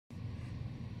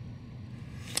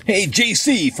Hey,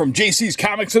 JC from JC's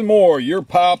Comics and More, your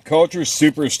pop culture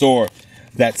superstore.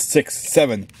 That's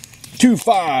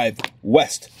 6725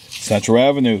 West Central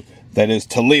Avenue. That is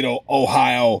Toledo,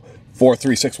 Ohio.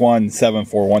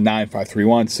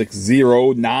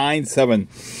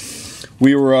 4361-741-531-6097.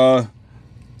 We were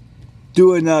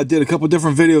did a couple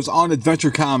different videos on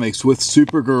Adventure Comics with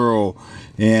Supergirl,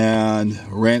 and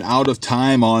ran out of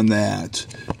time on that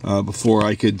before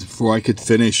I could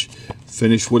finish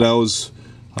what I was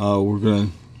gonna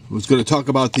talk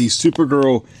about the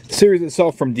Supergirl series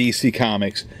itself from DC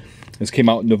Comics. This came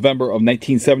out in November of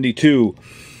 1972.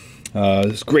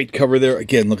 This great cover there.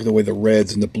 Again, look at the way the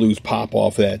reds and the blues pop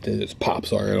off that. It just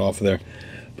pops right off of there.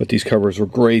 But these covers were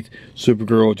great.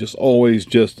 Supergirl just always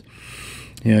just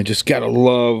gotta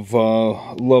love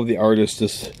the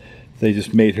artist. They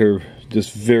just made her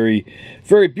just very,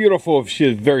 very beautiful. She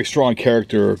has a very strong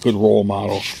character, a good role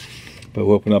model. But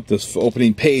we'll open up this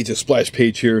opening page, a splash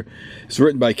page here. It's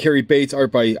written by Carrie Bates,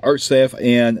 art by art staff,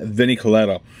 and Vinnie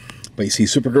Coletta. But you see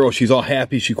Supergirl, she's all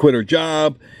happy. She quit her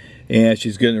job, and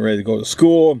she's getting ready to go to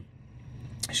school.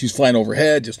 She's flying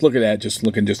overhead. Just look at that, just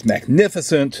looking just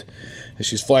magnificent. And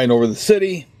she's flying over the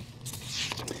city.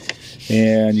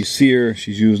 And you see her,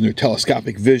 she's using her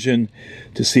telescopic vision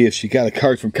to see if she got a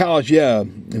card from college. Yeah,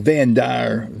 Van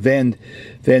Dyer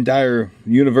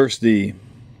University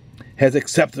has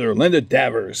accepted her, Linda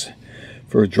Davers,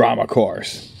 for a drama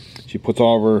course. She puts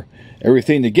all of her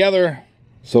everything together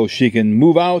so she can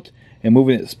move out, and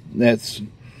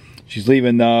she's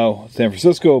leaving San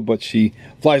Francisco, but she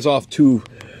flies off to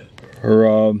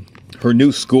her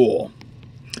new school,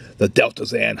 the Delta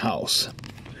Zan House.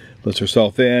 Puts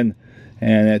herself in,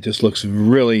 and it just looks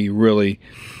really, really,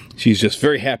 she's just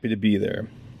very happy to be there.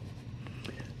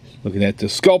 Looking at the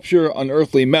sculpture,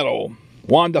 Unearthly Metal,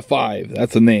 Wanda 5,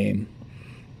 that's the name.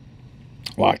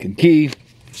 Lock and key.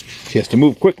 She has to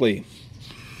move quickly.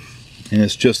 And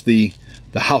it's just the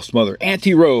house mother,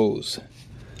 Auntie Rose.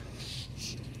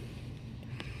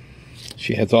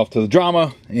 She heads off to the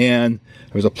drama, and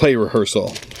there's a play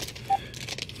rehearsal.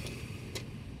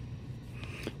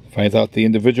 Finds out the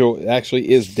individual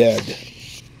actually is dead.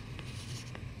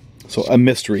 So a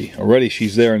mystery. Already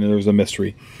she's there, and there's a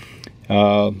mystery.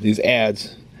 These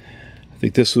ads. I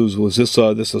think this was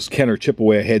Kenner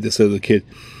Chipaway. I had this as a kid,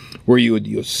 where you would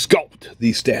sculpt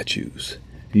these statues.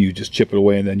 And you just chip it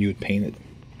away, and then you would paint it.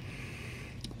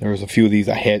 There was a few of these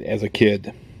I had as a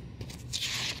kid.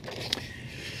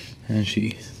 And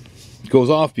she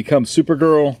goes off, becomes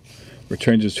Supergirl,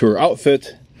 returns to her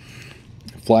outfit,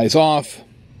 flies off,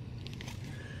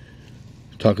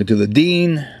 talking to the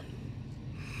dean,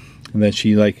 and then she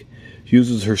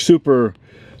uses her super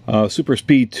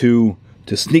speed to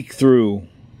sneak through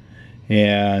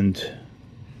and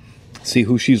see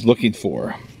who she's looking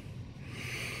for.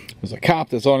 There's a cop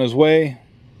that's on his way.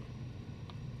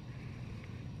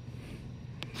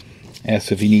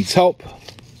 Asks if he needs help.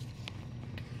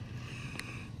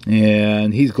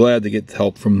 And he's glad to get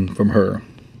help from her.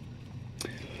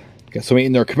 Got somebody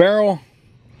in their Camaro.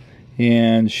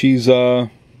 And she's not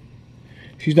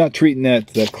treating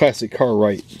that classic car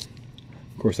right.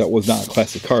 Of course, that was not a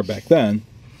classic car back then.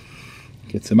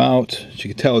 Gets him out. She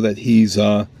can tell that he's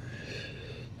telling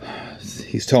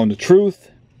the truth.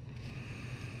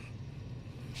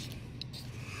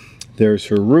 There's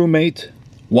her roommate,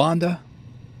 Wanda.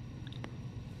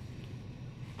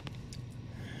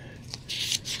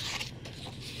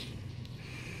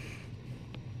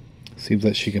 Seems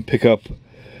that she can pick up.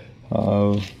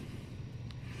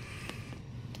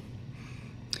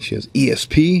 She has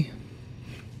ESP.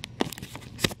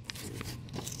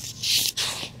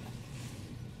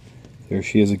 There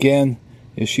she is again.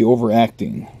 Is she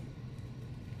overacting?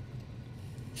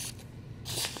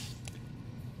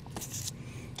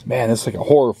 Man, it's like a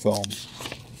horror film.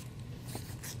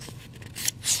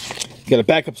 Got a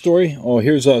backup story. Oh,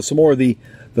 here's some more of the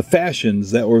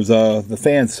fashions that was the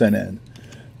fans sent in.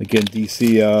 Again,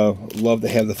 DC love to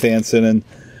have the fans send in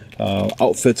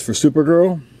outfits for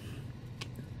Supergirl.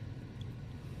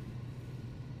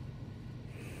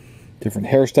 Different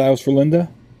hairstyles for Linda.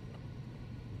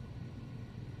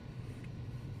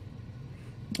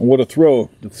 What a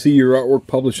thrill to see your artwork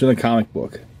published in a comic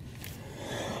book.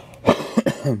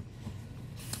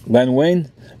 Len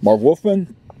Wein, Marv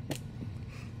Wolfman,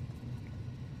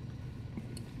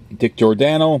 Dick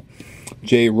Giordano,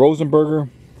 Jay Rosenberger.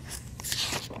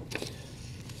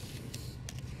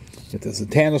 Get the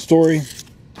Zatanna story.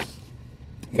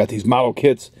 Got these model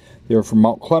kits. They were from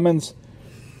Mount Clemens.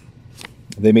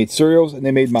 They made cereals and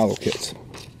they made model kits.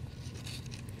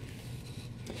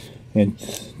 And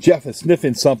Jeff is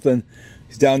sniffing something.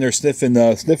 He's down there sniffing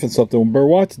something. Better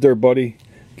watch it there, buddy.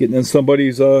 getting in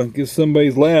somebody's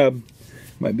lab.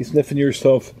 Might be sniffing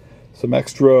yourself some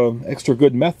extra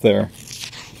good meth there.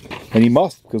 And he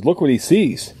must, because look what he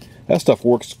sees. That stuff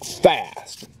works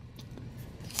fast.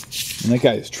 And that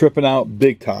guy is tripping out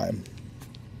big time.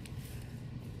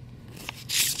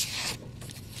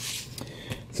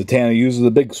 Zatanna uses a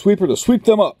big sweeper to sweep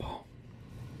them up.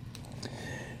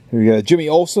 Here we got Jimmy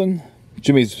Olsen.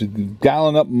 Jimmy's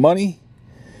dialing up money.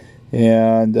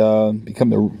 And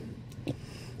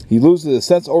he loses his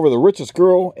sense over the richest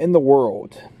girl in the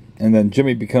world. And then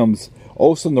Jimmy becomes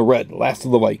Olsen the Red, last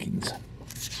of the Vikings.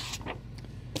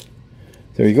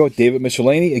 There you go, David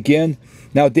Michelini again.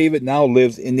 Now David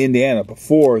lives in Indiana.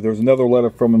 Before, there was another letter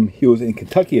from him. He was in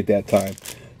Kentucky at that time.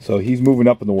 So he's moving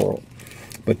up in the world.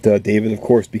 But David, of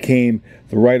course, became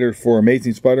the writer for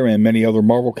Amazing Spider-Man and many other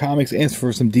Marvel comics and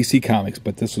for some DC comics.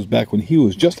 But this was back when he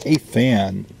was just a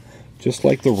fan, just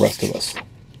like the rest of us.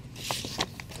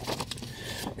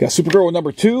 Got Supergirl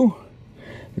number 2.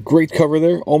 A great cover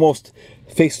there. Almost,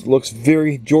 face looks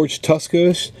very George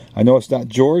Tuska-ish. I know it's not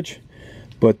George,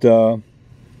 but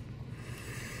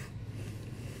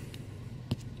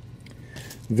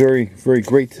very, very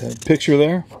great picture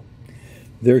there.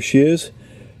 There she is.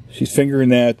 She's fingering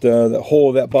that hole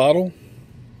of that bottle,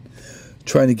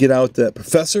 trying to get out that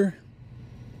professor.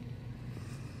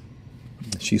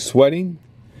 She's sweating.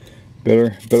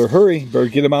 Better hurry. Better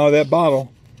get him out of that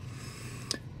bottle.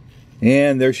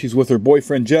 And there she's with her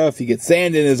boyfriend Jeff. He gets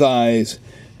sand in his eyes,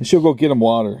 and she'll go get him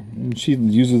water. And she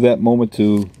uses that moment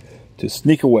to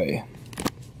sneak away.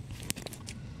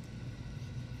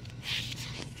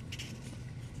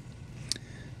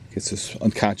 Gets this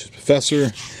unconscious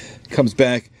professor, comes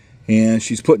back, and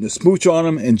she's putting a smooch on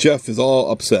him, and Jeff is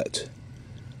all upset.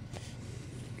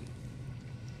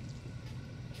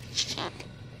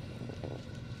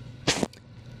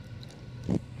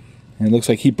 And it looks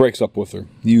like he breaks up with her.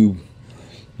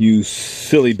 You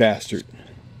silly bastard.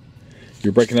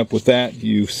 You're breaking up with that,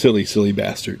 you silly, silly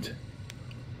bastard.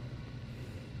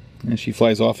 And she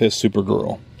flies off as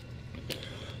Supergirl.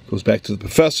 Goes back to the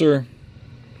professor.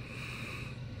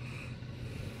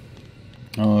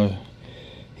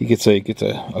 He gets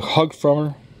a hug from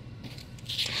her.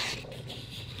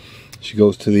 She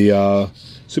goes to the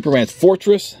Superman's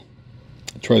fortress.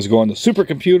 Tries to go on the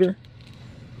supercomputer.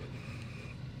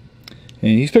 And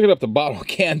he's picking up the bottle of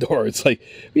Candor. It's like,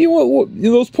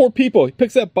 those poor people. He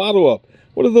picks that bottle up.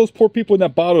 What are those poor people in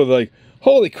that bottle? They're like,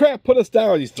 holy crap, put us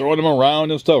down. He's throwing them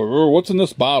around and stuff. What's in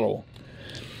this bottle?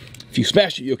 If you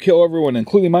smash it, you'll kill everyone,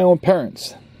 including my own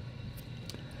parents.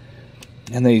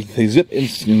 And they zip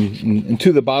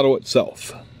into the bottle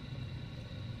itself.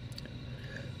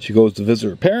 She goes to visit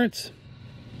her parents.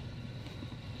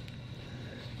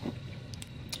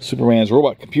 Superman's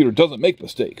robot computer doesn't make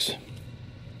mistakes.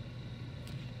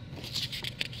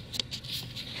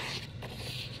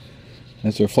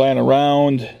 As they're flying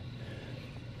around,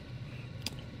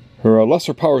 her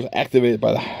lesser power is activated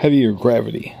by the heavier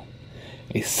gravity.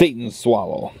 A Satan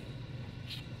swallow.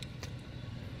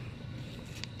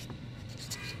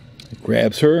 It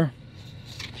grabs her.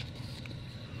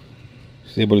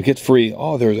 She's able to get free.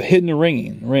 Oh, there's a hidden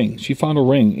ring. She found a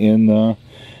ring in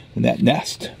that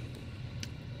nest.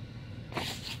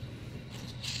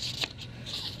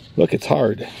 Look, it's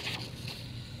hard.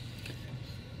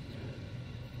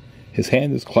 His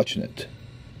hand is clutching it.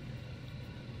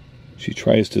 She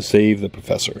tries to save the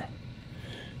professor.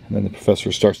 And then the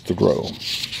professor starts to grow.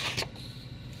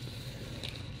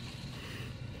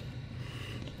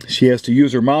 She has to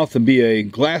use her mouth and be a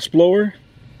glass blower.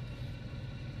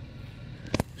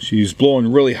 She's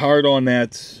blowing really hard on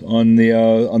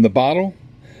the bottle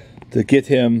to get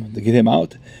him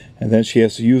out, and then she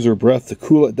has to use her breath to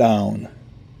cool it down.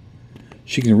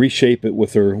 She can reshape it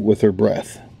with her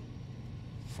breath.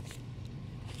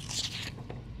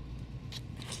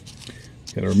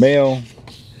 Got her mail.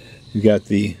 You got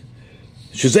the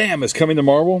Shazam is coming to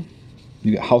Marvel.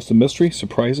 You got House of Mystery,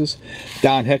 surprises.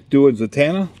 Don Heck doing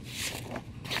Zatanna.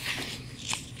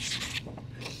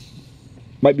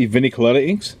 Might be Vinnie Coletta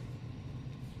inks.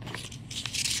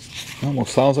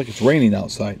 Almost sounds like it's raining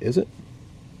outside, is it?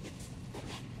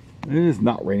 It is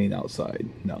not raining outside,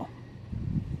 no.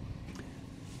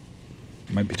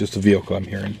 Might be just a vehicle I'm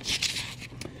hearing.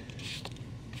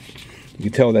 You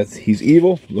can tell that he's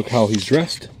evil. Look how he's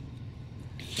dressed.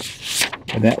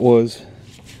 And that was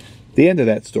the end of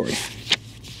that story.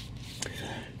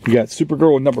 We got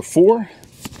Supergirl number 4.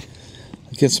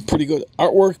 Again, some pretty good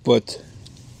artwork, but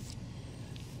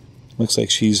looks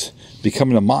like she's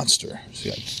becoming a monster.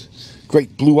 She's got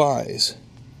great blue eyes.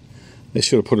 They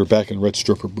should have put her back in red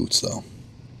stripper boots, though.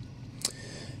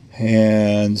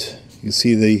 And you can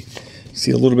see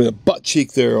See a little bit of butt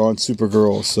cheek there on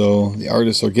Supergirl, so the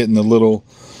artists are getting a little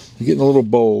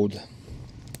bold.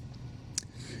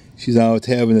 She's out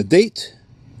having a date.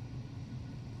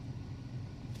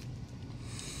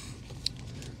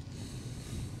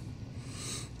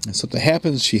 And something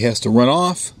happens, she has to run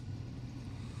off.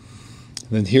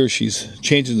 And then here she's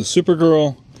changing to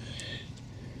Supergirl.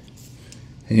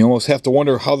 And you almost have to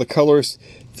wonder how the colors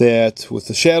that, with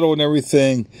the shadow and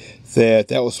everything, that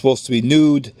was supposed to be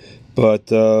nude,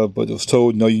 but it was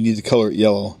told, no, you need to color it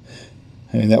yellow.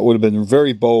 I mean, that would have been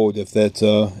very bold if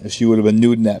she would have been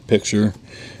nude in that picture.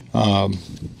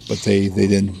 But they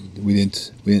didn't. We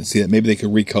didn't see that. Maybe they could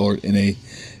recolor it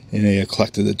in a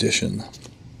collected edition.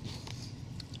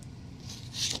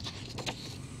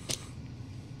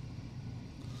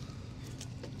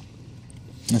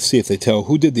 Let's see if they tell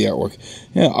who did the artwork.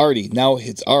 Yeah, Artie. Now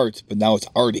it's art, but now it's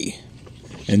Artie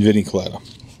and Vinnie Coletta.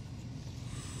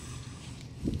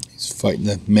 He's fighting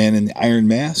the man in the iron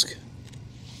mask.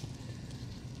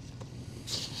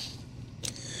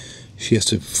 She has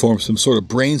to perform some sort of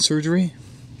brain surgery.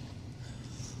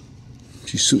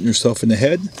 She's shooting herself in the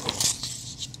head.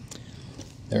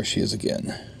 There she is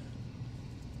again.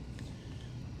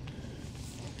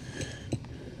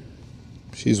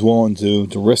 She's willing to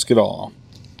risk it all.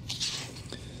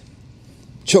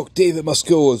 Choke David must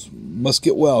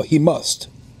get well. He must.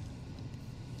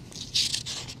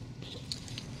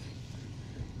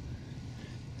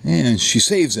 And she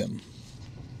saves him.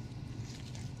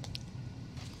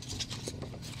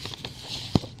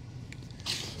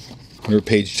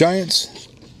 Page Giants.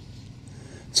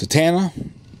 Satana.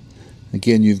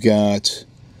 Again, you've got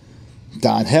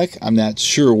Don Heck. I'm not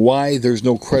sure why there's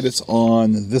no credits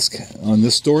on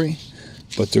this story,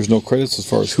 but there's no credits as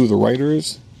far as who the writer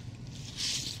is.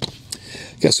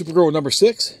 Got Supergirl number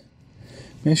 6.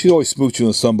 Man, she's always smooching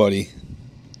with somebody.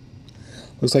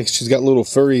 Looks like she's got little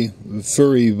furry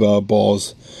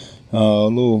balls,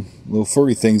 little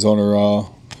furry things on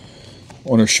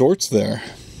her shorts there.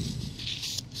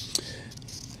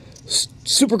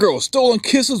 Supergirl, stolen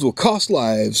kisses will cost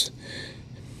lives.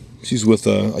 She's with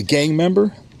a gang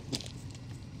member.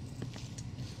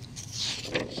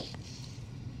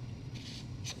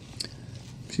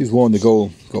 She's willing to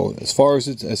go as far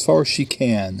as she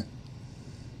can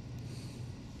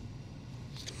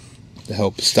to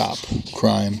help stop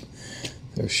crime.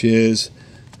 There she is.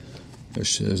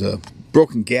 There's a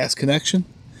broken gas connection.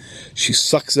 She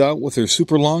sucks it out with her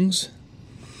super lungs.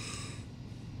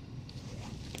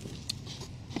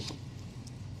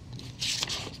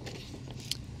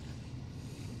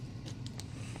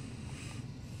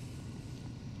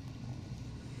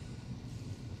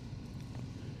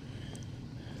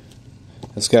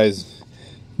 This guy's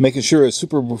making sure as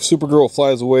Supergirl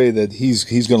flies away that he's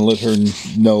going to let her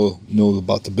know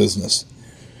about the business.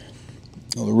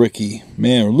 Oh, Ricky.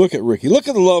 Man, look at Ricky. Look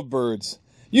at the lovebirds.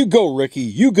 You go, Ricky.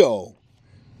 You go.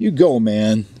 You go,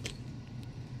 man.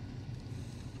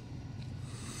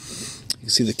 You can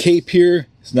see the cape here.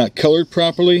 It's not colored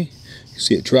properly. You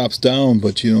see it drops down,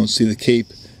 but you don't see the cape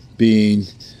being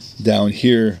down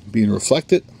here being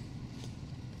reflected.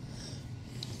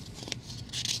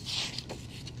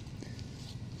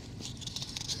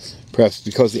 Perhaps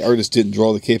because the artist didn't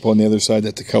draw the cape on the other side,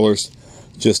 that the colors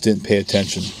just didn't pay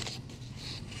attention.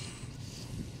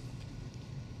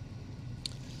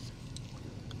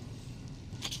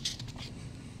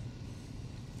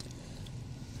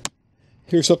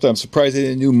 Here's something I'm surprised they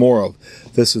didn't do more of.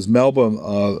 This is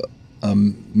Melba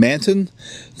Manton,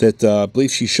 that I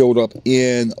believe she showed up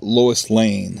in Lois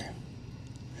Lane.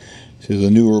 She's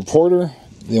a new reporter.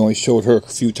 They only showed her a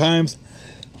few times.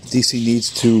 DC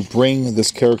needs to bring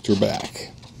this character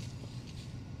back.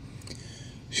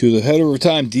 She was ahead of her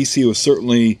time. DC was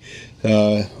certainly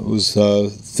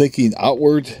thinking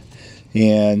outward,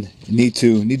 and need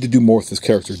to do more with this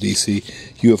character.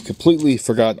 DC, you have completely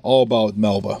forgotten all about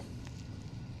Melba.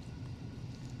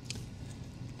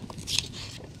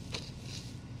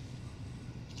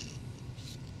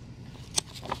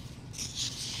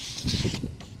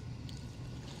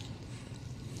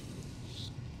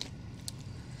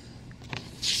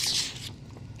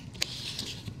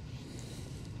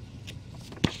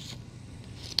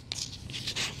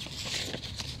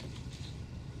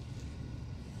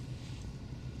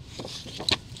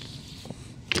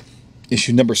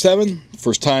 Issue number 7,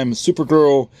 first time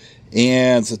Supergirl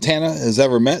and Satana has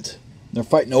ever met. They're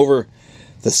fighting over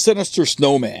the Sinister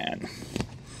Snowman.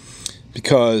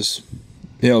 Because,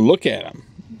 look at him.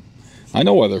 I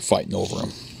know why they're fighting over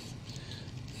him.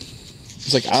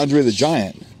 It's like Andre the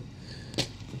Giant.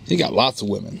 He got lots of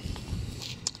women.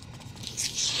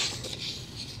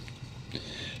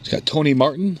 He's got Tony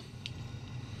Martin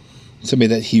somebody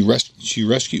that she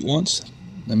rescued once.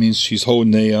 That means she's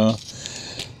holding a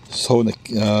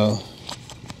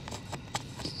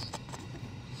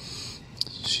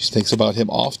she thinks about him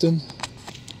often.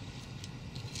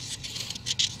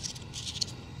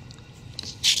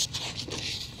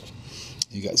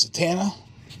 You got Zatanna.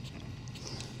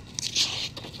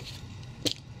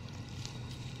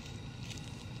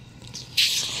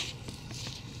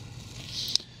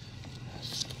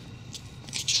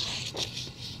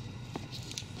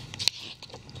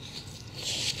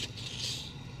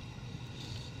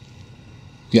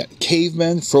 You got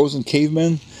cavemen, frozen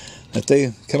cavemen, that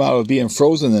they come out of being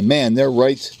frozen, and man, they're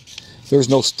right. There's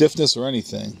no stiffness or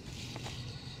anything.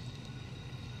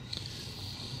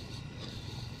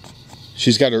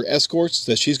 She's got her escorts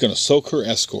that she's going to soak her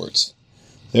escorts.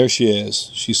 There she is.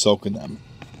 She's soaking them.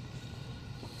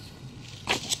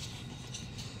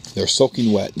 They're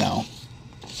soaking wet now.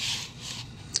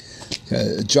 Got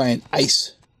a giant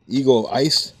ice, eagle of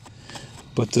ice.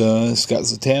 But it's got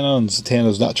Zatanna, and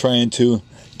Zatanna's not trying to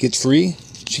get free.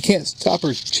 She can't stop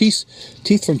her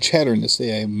teeth from chattering to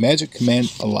say a magic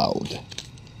command aloud.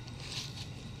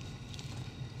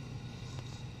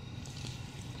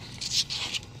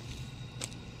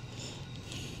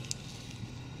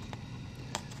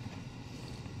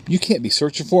 You can't be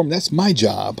searching for him. That's my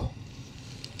job.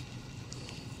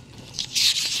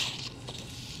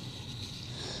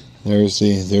 There's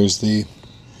the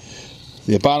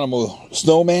abominable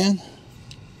snowman.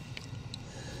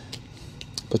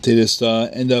 But they just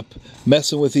end up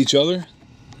messing with each other.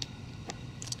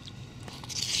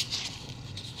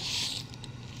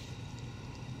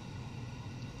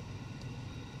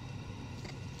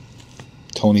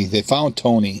 Tony, they found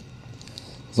Tony.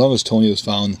 As long as Tony was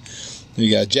found. You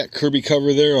got a Jack Kirby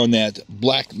cover there on that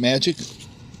Black Magic.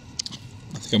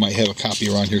 I think I might have a copy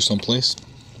around here someplace.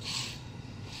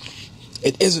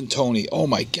 It isn't Tony. Oh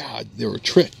my God, they were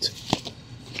tricked.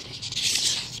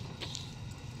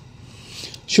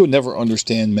 She'll never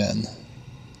understand men.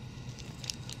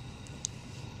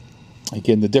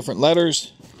 Again, the different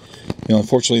letters. You know,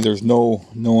 unfortunately, there's no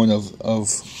one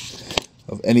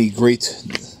of any great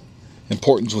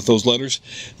importance with those letters.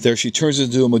 There, she turns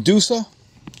into a Medusa.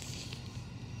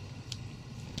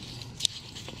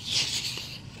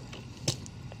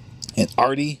 And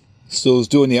Artie still is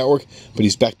doing the artwork, but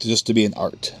he's back to just to being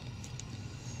art.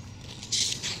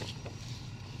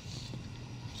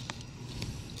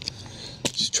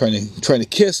 She's trying to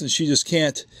kiss, and she just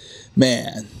can't.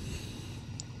 Man,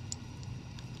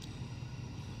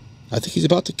 I think he's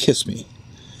about to kiss me.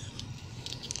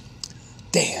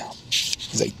 Damn.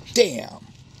 He's like, damn.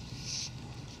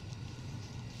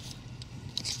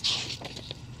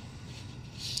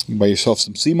 You buy yourself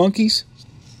some sea monkeys.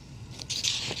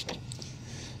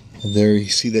 And there you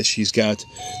see that she's got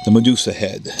the Medusa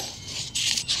head.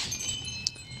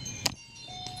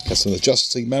 Got some of the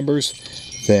Justice League members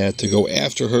that to go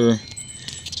after her,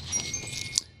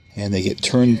 and they get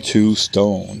turned to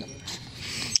stone.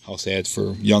 How sad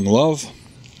for young love.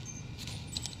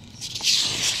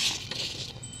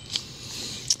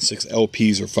 6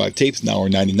 LPs or 5 tapes now are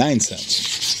 99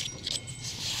 cents.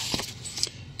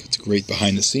 It's great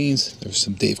behind the scenes. There's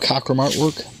some Dave Cockrum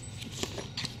artwork.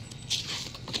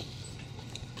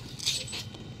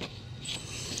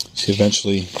 She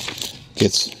eventually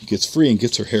gets free and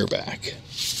gets her hair back.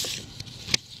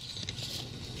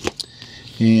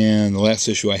 And the last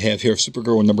issue I have here,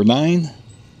 Supergirl number 9.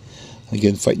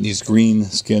 Again, fighting these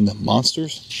green-skinned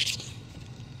monsters.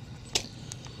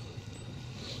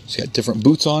 She's got different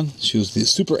boots on. She was the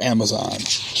Super Amazon.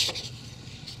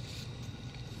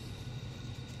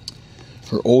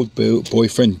 Her old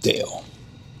boyfriend, Dale.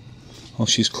 Oh,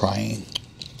 she's crying.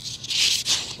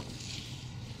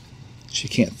 She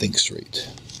can't think straight.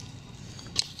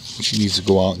 She needs to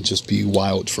go out and just be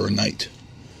wild for a night.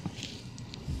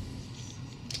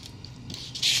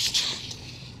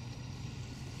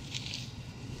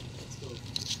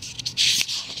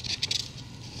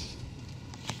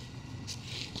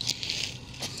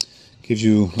 Gives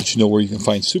you, let you know where you can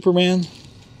find Superman.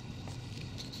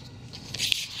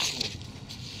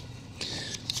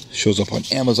 Shows up on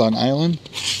Amazon Island.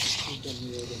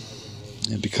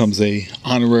 And becomes a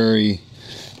honorary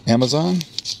Amazon.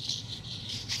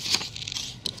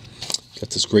 Got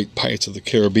this great Pirates of the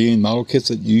Caribbean model kits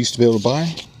that you used to be able to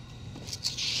buy.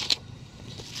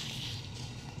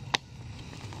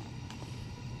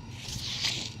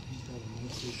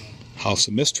 House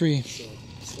of Mystery.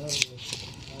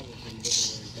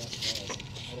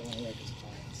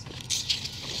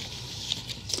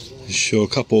 Show a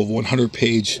couple of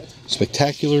 100-page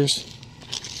spectaculars.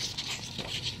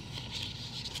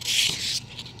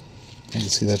 can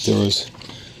see that there was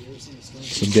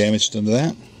some damage done to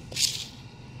that.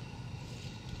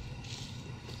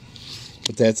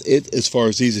 But that's it as far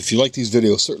as these. If you like these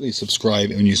videos, certainly subscribe.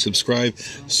 And when you subscribe,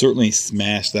 certainly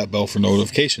smash that bell for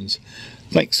notifications.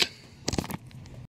 Thanks.